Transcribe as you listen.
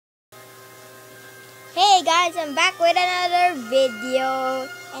Hey guys, I'm back with another video.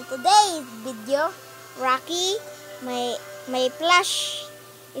 And today's video, Rocky, my plush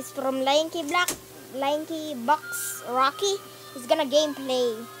is from Lion Key Box Rocky is gonna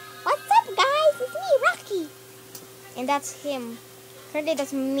gameplay. What's up guys? It's me, Rocky. And that's him. Currently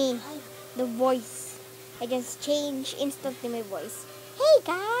that's me, the voice. I just change instantly my voice. Hey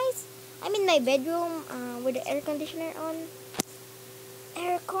guys, I'm in my bedroom with the air conditioner on.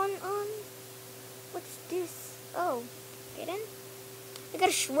 Aircon on. What's this? Oh, okay then. I got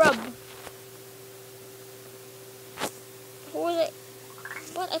a shrub. Who was it?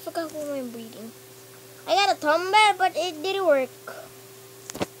 What? I forgot who I'm breeding. I got a tumbler, but it didn't work.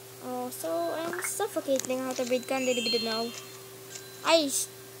 Oh, so I'm suffocating how to breed candidate now. Ice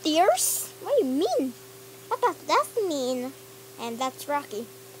tears? What do you mean? What does that mean? And that's Rocky.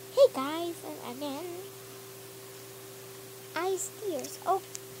 Hey guys, and again. Ice tears.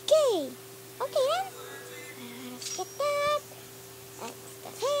 Okay. Okay then. Let's get that. That's the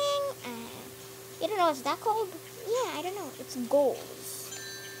thing. You don't know what's that called? Yeah, I don't know. It's goals.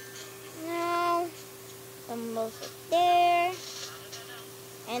 Now, tumbles it there.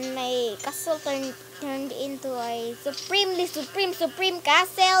 And my castle turned into a supreme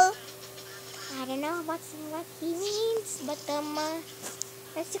castle. I don't know what he means, but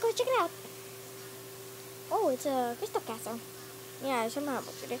let's go check it out. Oh, it's a crystal castle. Yeah, somehow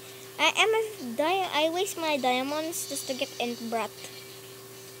about it. I waste my diamonds just to get Entbrat.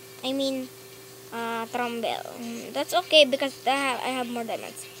 I mean, Trombel. That's okay because I have more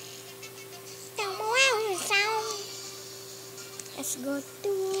diamonds. Let's go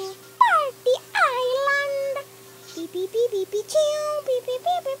to Party Island. Beep beep beep beep beep chew. Beep beep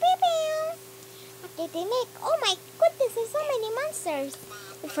beep beep beep beep. What did they make? Oh my goodness, there's so many monsters.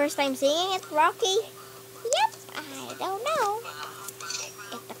 The first time singing it, Rocky. Yep, I don't know.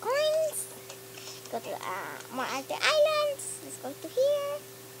 Get the coins. Go to more other islands. Let's go to here.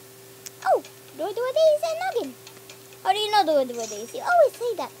 Oh, do a daisy and noggin. How do you know do a daisy? You always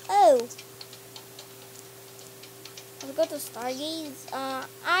say that. Oh. Let's go to Stargaze.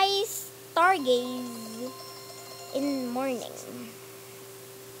 I stargaze in morning.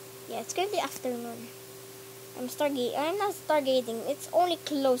 Yeah, it's currently afternoon. I'm not stargazing. It's only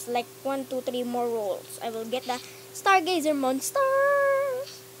close, like 1, 2, 3 more rolls. I will get the stargazer monster.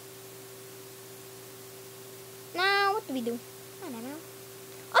 Now, what do we do? I don't know.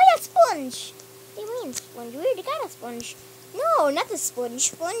 Oh yeah, sponge. What do you mean sponge? We already got a sponge. No, not a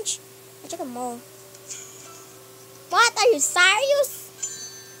sponge. Sponge. I check them all. What? Are you serious?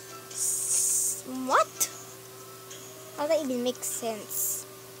 What? How does that even make sense?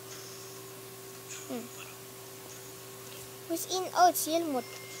 Who's in? Oh, it's Yelmut.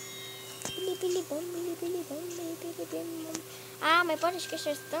 My punish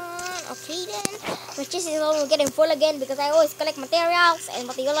is done. Okay then. My chest is almost getting full again because I always collect materials. And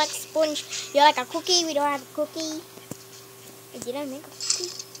what do you like? Sponge. You like a cookie? We don't have a cookie. Did I make a cookie?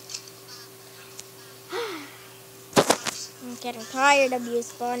 I'm getting tired of you,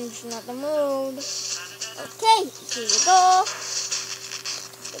 Sponge. Not the mood. Okay, here you go.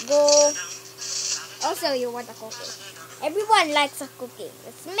 Go. Also, you want a cookie. Everyone likes a cookie.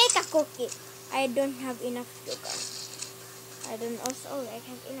 Let's make a cookie. I don't have enough sugar. I don't also like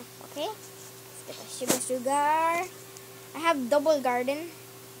have enough. Okay. Let's get a sugar. I have double garden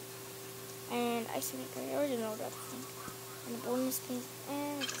and ice maker. I already know that thing. And a bonus piece.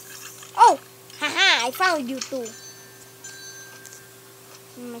 And oh, haha! I found you too.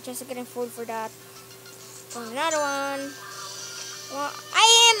 My chest is getting full for that. Found another one. Well, I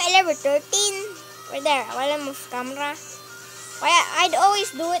am level 13. Right there. While I'm off camera. I'd always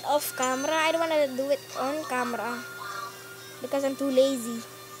do it off camera. I don't want to do it on camera because I'm too lazy.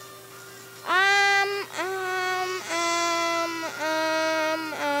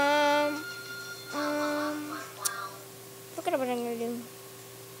 Forget what I'm gonna do.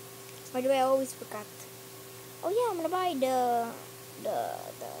 Why do I always forget? Oh yeah, I'm gonna buy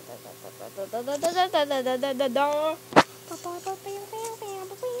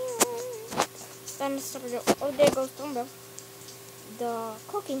oh, there goes Tumble. The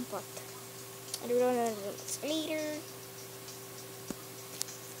cooking pot. I don't know the later.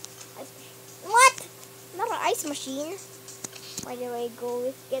 What? Not an ice machine. Why do I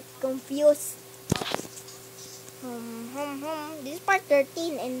get confused? This is part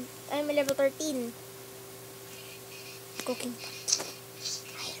 13 and I'm level 13. Cooking pot.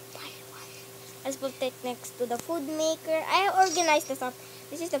 Let's put it next to the food maker. I have organized this up.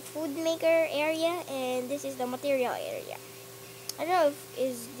 This is the food maker area and this is the material area. I don't know if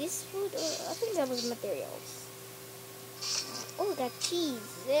is this food or I think that was materials. Oh, that cheese.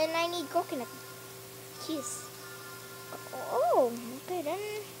 Then I need coconut. cheese. Oh, okay then.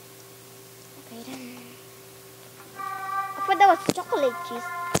 Okay then. I thought that was chocolate cheese.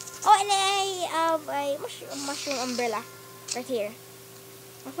 Oh, and I have a mushroom umbrella right here.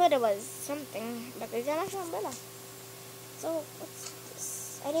 I thought it was something, but it's a mushroom umbrella. So, what's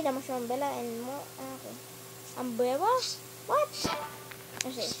this? I need a mushroom umbrella and more. Okay. Umbrella? What? I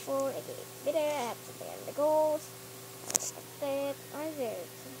say 4, I get it bitter, I have something on the ghost. What is there?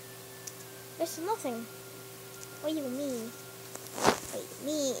 There's nothing. What do you mean? What do you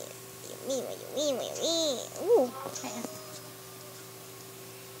mean? What do you mean? Ooh.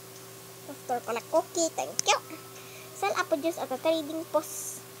 After collect cookie, thank you. Sell apple juice at a trading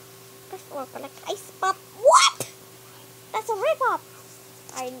post. Press or collect ice pop. What? That's a rip-off.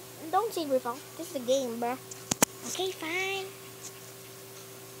 I don't see rip-off. This is a game, bruh. Okay, fine.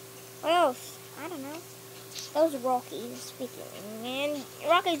 What else? I don't know. That was Rocky speaking. And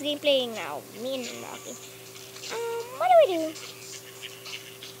Rocky's game playing now. Me and Rocky. What do we do?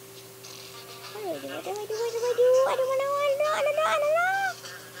 What do I do? I don't know.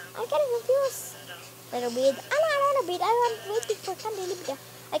 I'm getting confused. Little bit. I don't want to beat. I'm waiting for candidacy.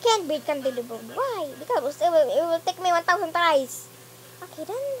 I can't beat candidacy. Why? Because it will take me 1,000 tries. Okay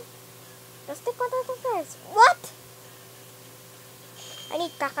then. Let's take 1,000 tries. What? I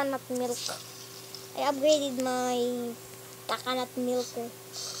need coconut milk. I upgraded my coconut milk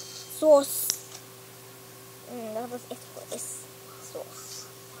sauce. That was it for this sauce.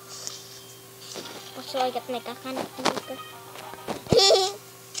 So I got my coconut milk.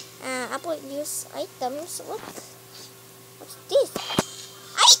 Apple juice items. What's this?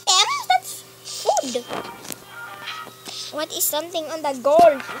 Items? That's food. What is something on the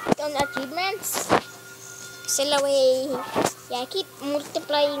gold? Is it on achievements? Sail away. Yeah, I keep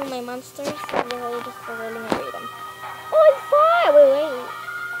multiplying my monsters. So they're just rolling away them. On fire! Wait.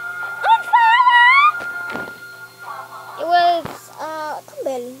 On fire! It was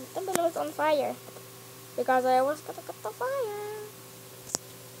Tumble. Tumble was on fire because I was gonna cut the fire.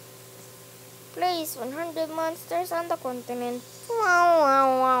 Place 100 monsters on the continent.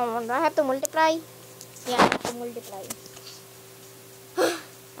 Wow. Do I have to multiply? Yeah, I have to multiply.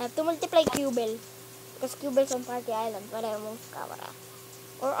 I have to multiply Cubel. Because Cubel's on Party Island, but I move camera.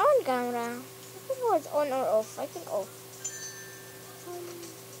 Or on camera. I think it was on or off. I think off.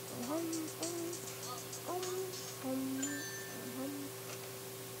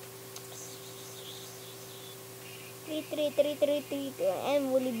 3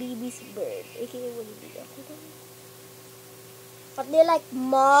 and Woolly Baby's bird. Okay, Woolly Baby. What do you like,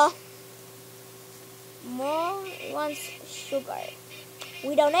 Ma? Ma wants sugar.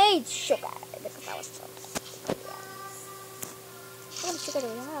 We don't need sugar because I was so how much sugar do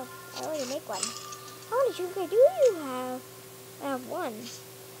you have? I already make one. How much sugar do you have? I have one.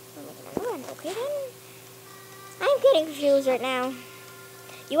 I'm making another one. Okay then. I'm getting confused right now.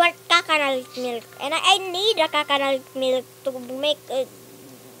 You want coconut milk, and I need a coconut milk to make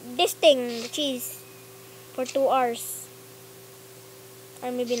this thing, the cheese, for 2 hours.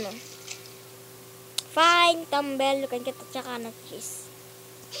 Or maybe no. Fine, Tumble, you can get the coconut cheese.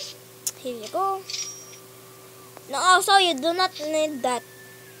 Here you go. No, also you do not need that.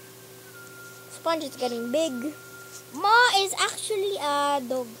 Sponge is getting big. Ma is actually a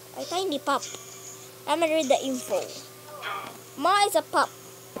dog, a tiny pup. I'm gonna read the info. Ma is a pup.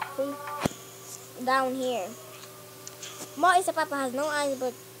 Down here. Ma is a pup, has no eyes,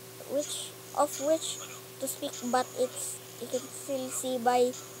 but which to speak, but you can still see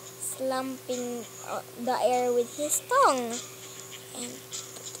by slumping the air with his tongue. And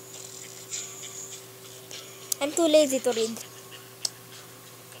I'm too lazy to read.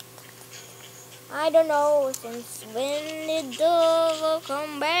 I don't know since when did Dove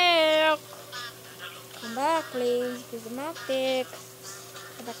come back? Come back, please, Prismatic.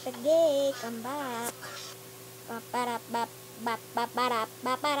 Come back the gay, come back. What?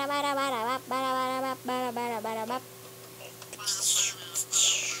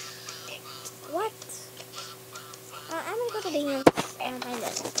 I'm gonna go to Daniel's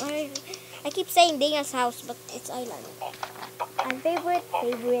island. I keep saying Daniel's house, but it's island. And favorite. I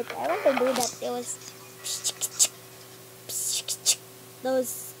want to do that. It was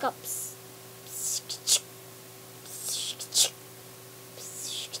those cups.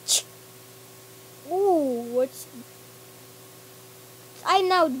 Ooh, what's? I'm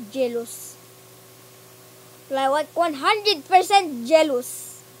now jealous. Like 100%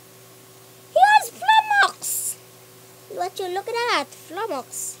 jealous. He has Flummox. What you looking at?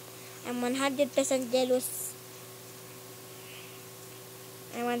 Flummox. I'm 100% jealous.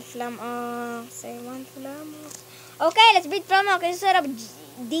 I want Flummox. Okay, let's beat Flummox instead of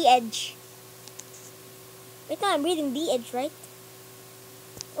the Edge. Right now I'm reading the edge, right?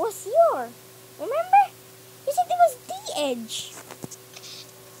 It was your. Remember? You said it was the edge.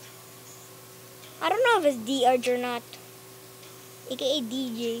 I don't know if it's the edge or not. AKA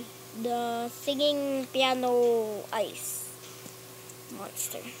DJ. The singing piano ice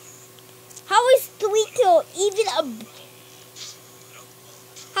monster. How is Tweedle even a...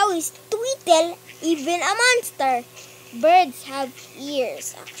 How is Tweedle even a monster? Birds have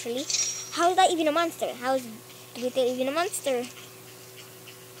ears, actually. How is that even a monster? How is Tweedle even a monster?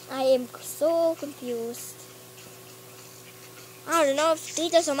 I am so confused. I don't know if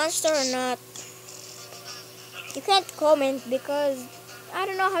Tweedle's a monster or not. You can't comment because I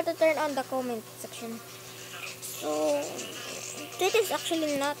don't know how to turn on the comment section. So, Tweedle's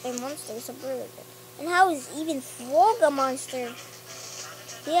actually not a monster, it's a bird. And how is even Frog a monster?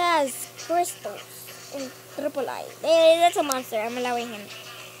 He has crystals in triple eye. That's a monster. I'm allowing him.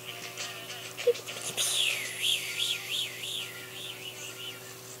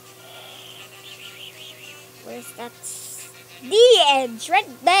 Where's that? The edge right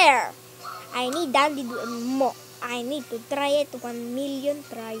there. I need Dandy to do more. I need to try it 1 million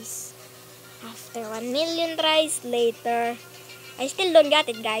tries. After 1 million tries later, I still don't get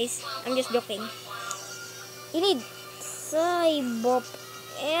it, guys. I'm just joking. You need Cybop.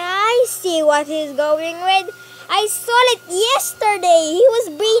 I see what he's going with. I saw it yesterday. He was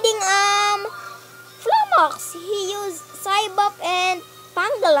breeding Flamox. He used Cybop and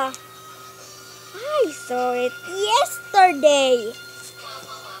Pangala. I saw it yesterday.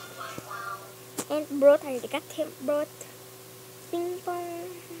 And brought, I got him brought. Ping pong.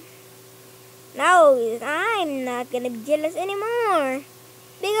 Now I'm not gonna be jealous anymore.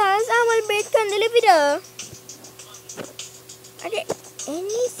 Because I will breed Candelipida. Are there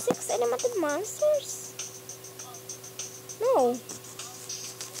any 6 animated monsters? No.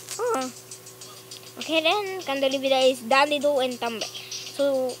 Huh. Okay then, Candelipida is Dandido and Tumble.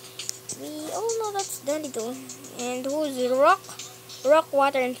 So, we all know that's Dandido. And who's Rock? Rock,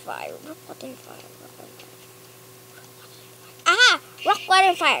 Water, and Fire. Rock, Water, and Fire. Rock, Water, and Fire. Aha! Rock, Water,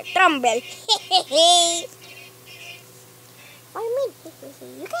 and Fire. Trumble. Hehehe. What do you mean?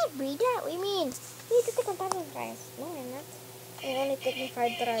 You can't breed that. What do you mean? You need to take 1,000 tries. No, I'm not. It only took me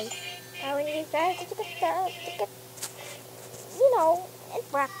 5 tries. How many tries to get, you know,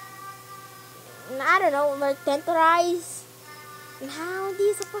 and I don't know, like 10 tries. And how are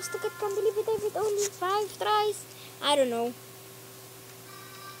you supposed to get Candelipida with only 5 tries? I don't know.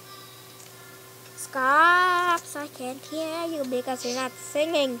 Scops, I can't hear you because you're not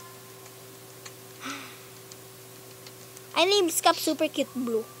singing. I named Scop Super Cute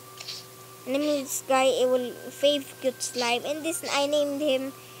Blue. And I named this guy Fave Cute Slime. And this I named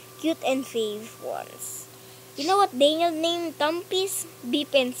him Cute and Fave once. You know what Daniel named Tumpis?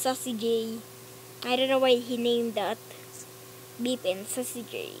 Beep and Sassy J. I don't know why he named that. Beep and Sassy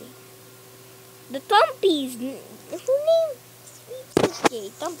J. The Tumpis. Who named Sassy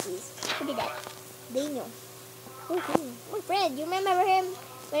J? Tumpis. Who did that? Daniel. My friend, you remember him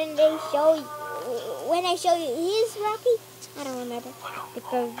when I show you his Rocky? I don't remember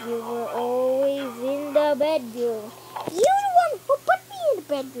because you were always in the bedroom. You're the one who put me in the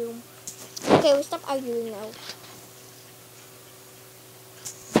bedroom. Okay, we stop arguing now.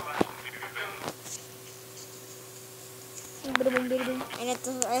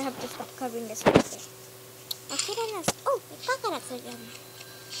 I have to stop covering this. Okay, then. Oh, the coconuts again.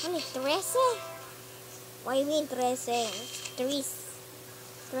 Only 13? What do you mean 13? Trees.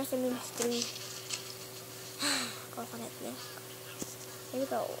 13 means 3. Coconut, yes. Here we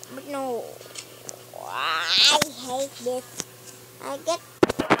go. But no. I hate this. I get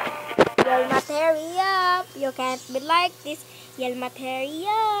your material. You can't be like this. Your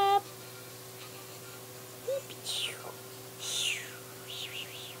material.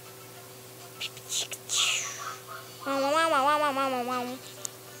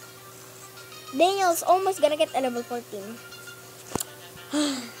 Daniel's almost gonna get a level 14.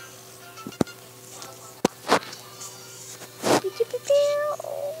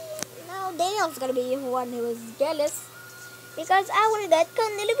 Now Daniel's gonna be the one who is jealous because I will get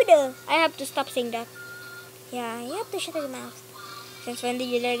Candelipida. I have to stop saying that. Yeah, you have to shut your mouth. Since when did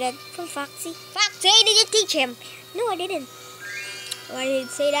you learn that? From Foxy. Foxy, did you teach him? No, I didn't. Why did you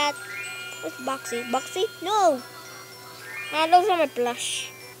say that? What's Boxy? Boxy? No. Those are my plush.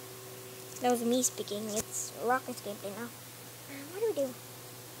 That was me speaking. It's Rocket gameplay now. What do we do?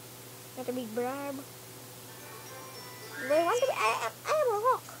 Got a big barb. They want to be. I am a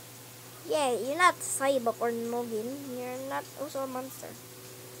rock. Yeah, you're not Cybop or Noggin. You're not also a monster.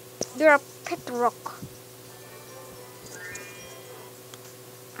 You're a pet rock.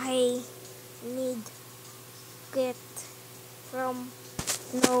 I need get from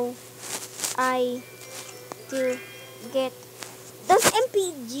no I to get. Does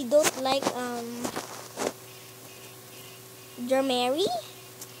MPG don't like Jermary?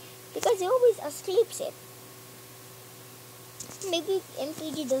 Because he always sleeps it. Maybe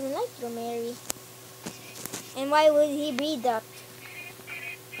MPG doesn't like Jermary. And why would he breed that?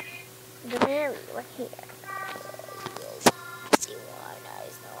 Jermary, what here?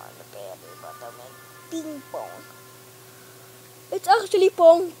 Ping pong. It's actually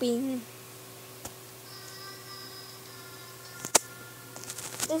pong ping.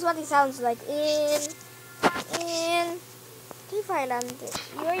 This is what it sounds like in Cave Island.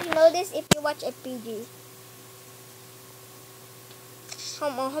 You already know this if you watch FPG.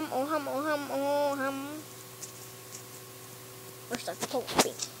 Hum oh hum oh hum oh hum oh hum. Where's that pong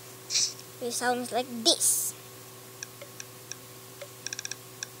ping? It sounds like this.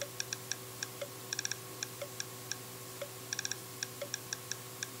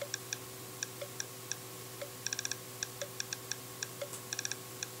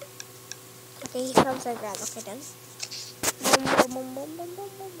 Okay, he sounds like that. Okay then. Boom boom boom boom boom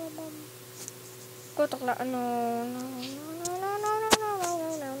boom boom boom. Kotok la no no no no no no no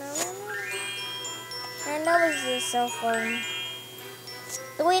no no no no. And that was the cell phone.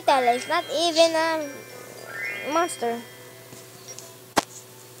 Twitter is not even a monster.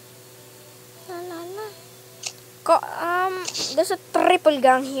 La la la. There's a triple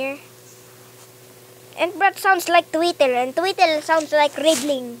gang here. And that sounds like Twitter, and Twitter sounds like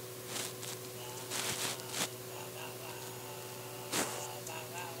Riddling.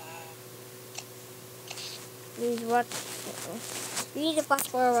 This is what we need to fast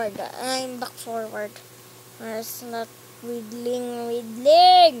forward. I'm back forward. It's not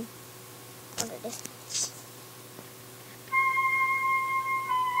Riddling. Under this.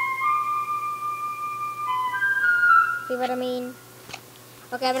 See what I mean?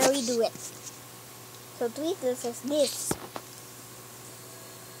 Okay, I'm gonna redo it. So Twitter says this.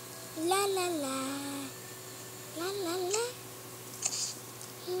 La la la. La la la.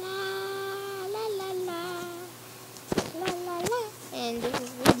 La la la la. La la la. And this is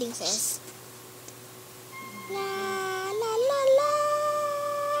Riddling says. La la la la.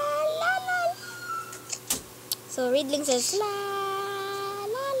 La la la. So Riddling says la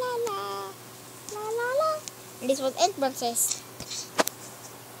la la la. La la la. And this is what Entman says.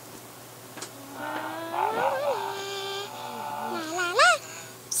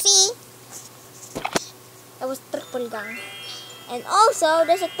 That was triple gang. And also,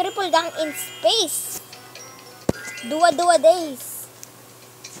 there's a triple gang in space. Dua days.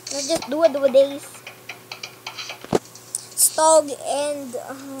 Not just dua days. Stog and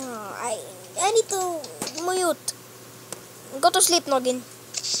I need to mute. Go to sleep, Noggin.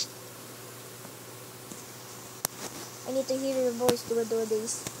 I need to hear your voice, dua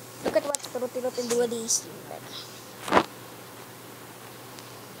days. Look at what's karot in dua days.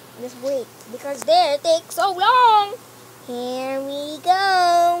 Just wait, because there takes so long. Here we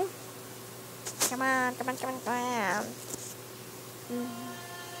go. Come on.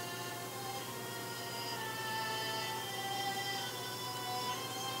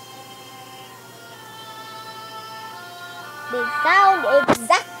 They sound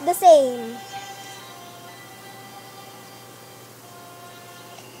exact the same.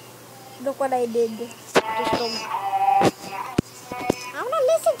 Look what I did to Stog. I wanna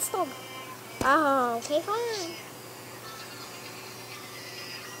listen, Stog. Oh, okay, fine.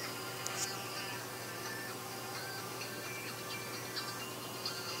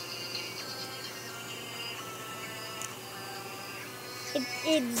 It's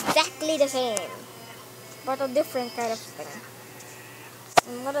exactly the same, but a different kind of thing.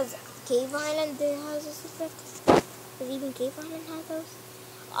 And what does Cave Island has a secret? Does even Cave Island have those?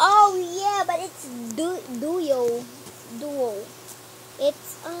 Oh yeah, but it's duo.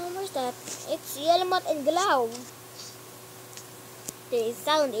 It's where's that? It's Yelmot and Glow. They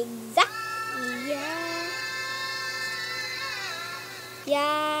sound exact.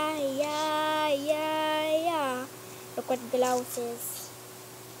 Yeah. Look what Glow says.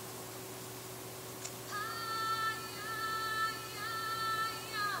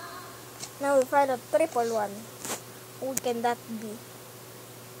 Now we find a triple one. Who can that be?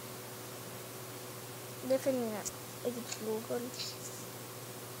 Definitely not. Is it Flugel?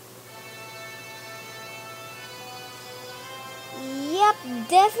 Yep,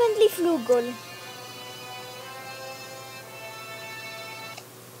 definitely Flugel.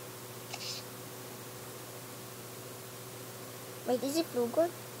 Wait, is it Flugel?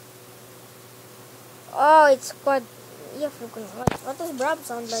 Oh, it's called... Yeah, Flugel. What does Brab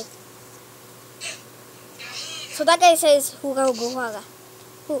sound like? So that guy says huga huga huga.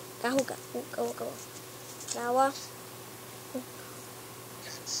 Huga huga huga huga. Lawa.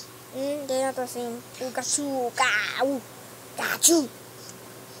 They're not the same. Uga chuga. Gachu.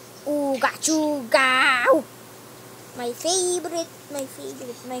 Uga chuga. My favorite. My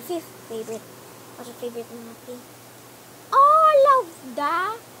fifth favorite. What's your favorite movie? All of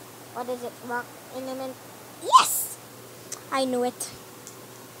the. What is it? Rock element. Yes! I knew it.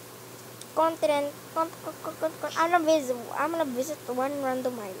 Continent. I'm gonna visit one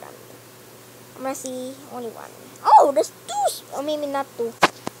random island. I'm gonna see only one. Oh, there's two. Or maybe not two.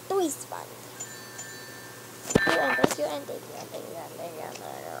 Two is fun. Thank you.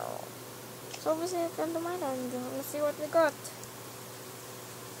 So visit random island. Let's see what we got.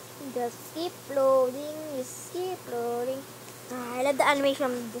 Just keep loading. I love the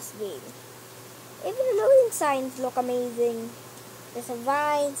animation of this game. Even the loading signs look amazing. There's a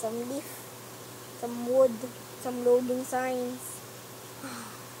vine, some leaf, some wood, some loading signs.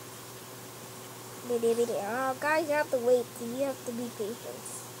 Oh, guys, you have to wait. You have to be patient.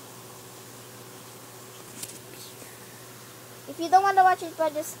 If you don't want to watch it,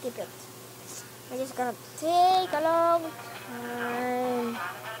 but just skip it. I'm just gonna take a long time.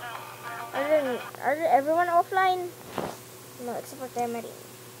 Are everyone offline? No, except for Temery.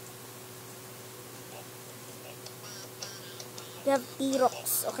 You have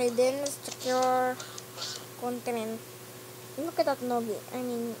T-Rox. Okay, then let's check your continent. Look at that Nogi. I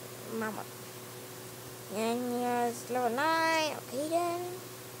mean, Mammoth. And yes, level 9. Okay, then.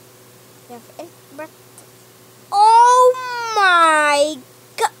 You have but oh my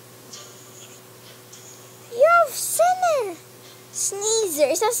god! You have Sinner! Sneezer.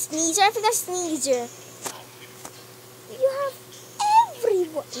 Is that Sneezer? I think that's Sneezer. You have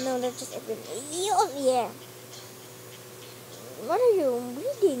everyone. No, not just everyone. Yeah. What are you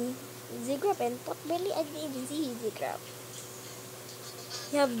reading? Zigrap and Potbelly? I didn't even see Zigrap.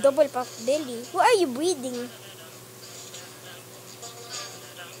 You have double Potbelly. Who are you breeding?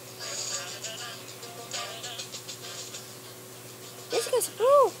 This guy's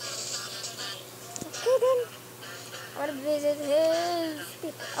pro. Okay then. I want to visit his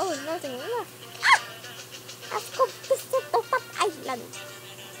people. Oh, nothing left. Let's go visit the top island.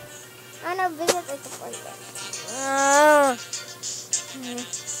 I want to visit the top island.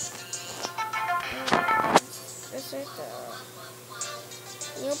 Visit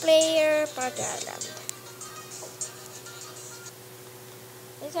new player party island.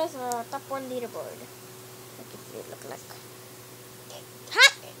 This has a top 1 leaderboard. What does it look like? Ha!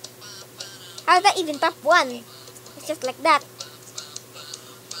 How's that even top 1? It's just like that.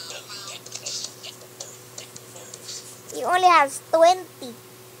 He only has 20.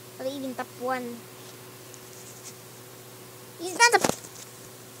 Or even top 1. He's not a...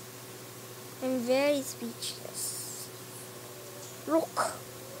 I'm very speechless. Look.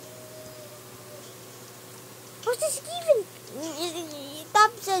 What's this even?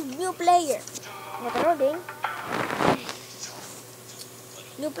 Top says new player. What are you doing?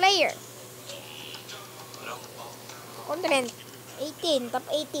 New player. Continent 18, top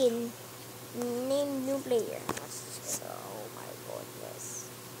 18. Name new player. Oh my goodness.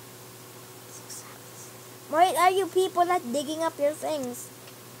 Why are you people not digging up your things?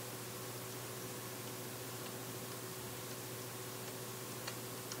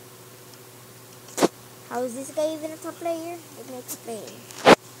 How is this guy even a top player? Let me explain.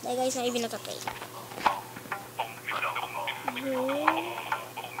 That guy's not even a top player.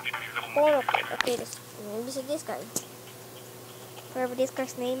 Okay, this guy. Whatever this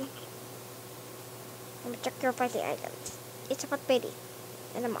guy's name. Let me check your party items. It's a Potbelly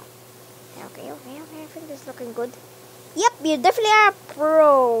and a mom. Okay. I think this is looking good. Yep, you're definitely a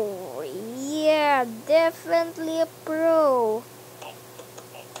pro. Yeah, definitely a pro.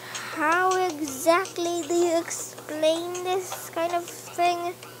 How exactly do you explain this kind of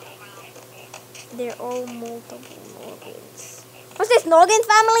thing? They're all multiple Noggins. What's this, Noggin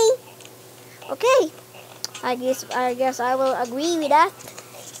family? Okay, I guess I will agree with that.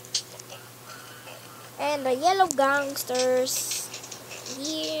 And the yellow gangsters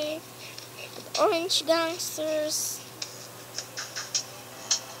here, the orange gangsters,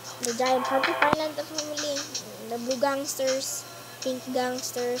 the giant party island family, the blue gangsters, pink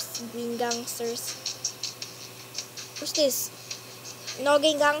gangsters, green gangsters. What's this?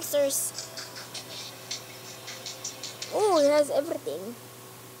 Noggin gangsters. Oh, it has everything.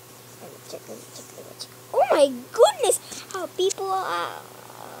 Let me check. Oh my goodness! How people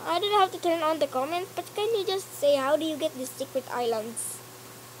I don't have to turn on the comments, but can you just say how do you get these secret islands?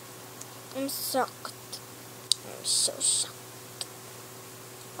 I'm shocked. I'm so shocked.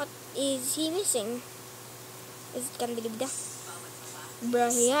 What is he missing? Is it gonna be the bro?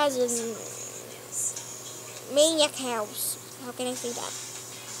 He has a maniac house. How can I say that?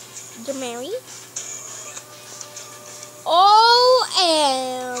 Jamari.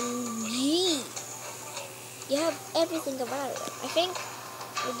 OMG! You have everything about it. I think.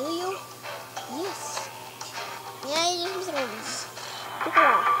 Or do you? Yes. Yeah, you just missing one. Take a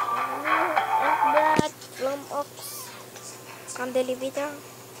look. That plum ox. Candelibita.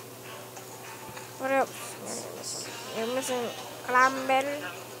 What else? You're missing Clambel.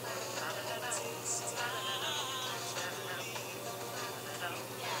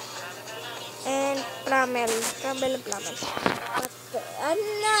 And Plamel. But I'm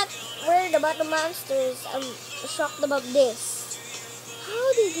not worried about the monsters. I'm shocked about this.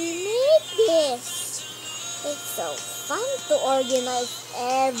 How did you make this? It's so fun to organize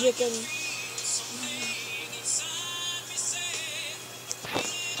everything.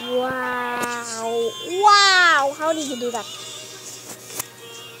 Wow! Wow! How did you do that?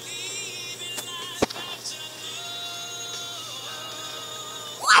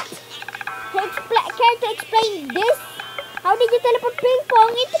 What? Care to explain this? How did you teleport ping pong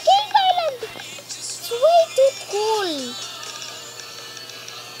into Cave Island? It's way too cool.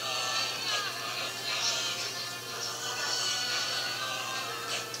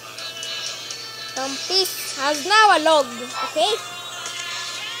 Piece has now a log, okay?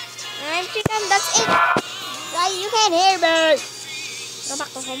 And chicken, that's it. Guys, you can hear me. Go back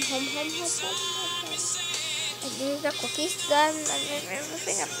to home. And this is the cookies done and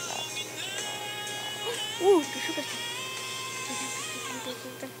everything. Ooh, the sugar.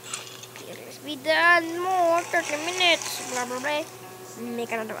 Okay, let's be done. More 30 minutes. Blah blah blah.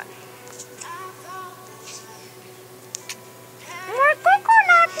 Make another one. More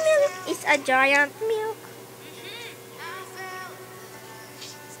coconut milk. It's a giant milk.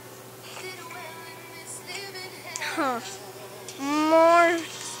 Huh. More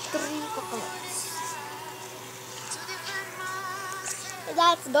 3 coconuts.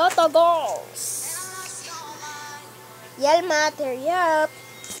 Let's go to goals. Yelmat, hurry up.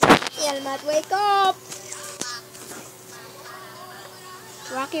 Yelmat, wake up.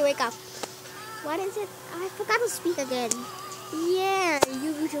 Rocky, wake up. What is it? I forgot to speak again. Yeah,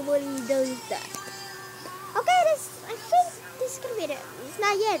 you usually do that. Okay, I think this is gonna be it. It's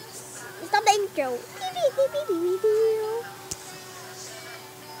not yet. It's not the intro.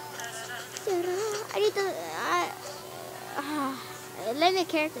 I need to let me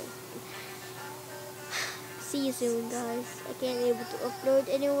character. See you soon, guys. I can't able to upload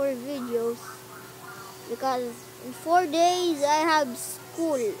any more videos because in 4 days I have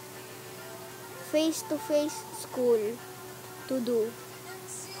school, face-to-face school to do.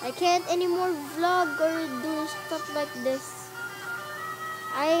 I can't anymore vlog or do stuff like this.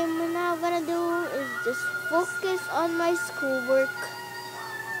 I'm now gonna do is just focus on my schoolwork.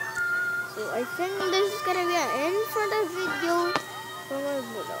 So I think this is gonna be an end for the video for my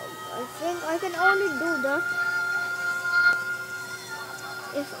vlog. I think I can only do that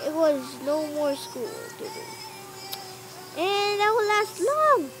if it was no more school to do. And that will last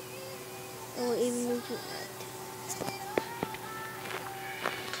long. I will even do that.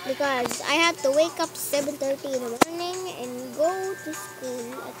 Because I have to wake up 7:30 in the morning and go to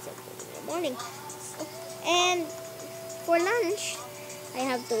school at 7:30 in the morning. And for lunch, I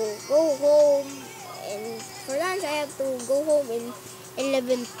have to go home. And for lunch, I have to go home in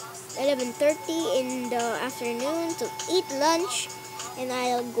 11:30 in the afternoon to eat lunch. And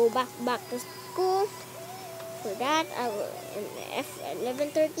I'll go back to school. For that, I will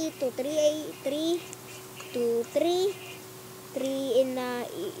 11:30 to 3 in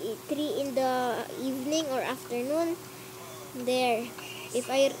the evening or afternoon. There, if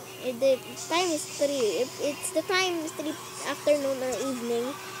the time is 3. If it's the time is 3 afternoon or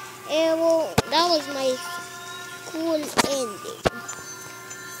evening, that was my school ending.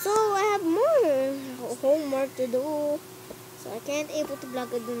 So I have more homework to do. So I can't able to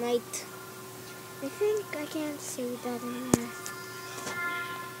vlog at the night. I think I can't say that anymore.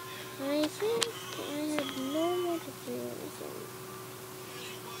 I think I have no more to say.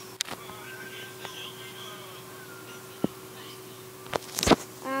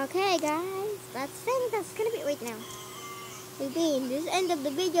 Okay, guys, that's gonna be it right now. Again, this end of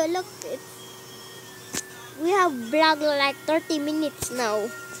the video. Look, we have vlogged like 30 minutes now.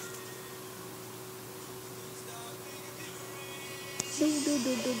 I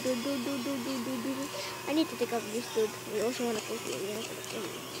need to take off this dude. We also want to put it in.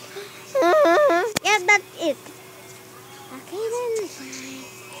 Yeah, that's it. Okay then.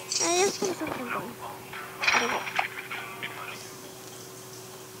 I just want something.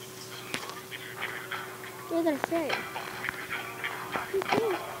 You're gonna say.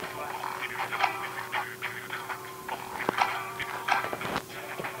 Okay.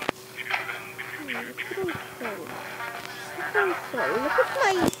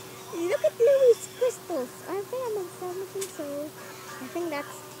 Look at Louis crystals. I think I'm something, so I think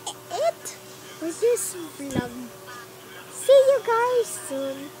that's it for this vlog. See you guys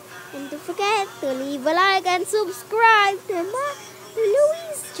soon. And don't forget to leave a like and subscribe to my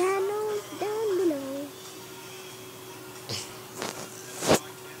Louis channel down below.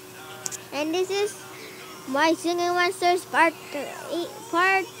 And this is my Singing Monsters part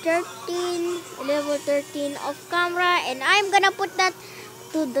 13, level 13 of camera, and I'm gonna put that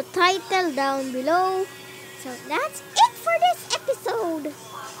to the title down below. So that's it for this episode.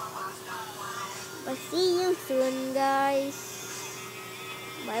 But see you soon, guys.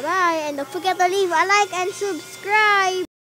 Bye bye, and don't forget to leave a like and subscribe.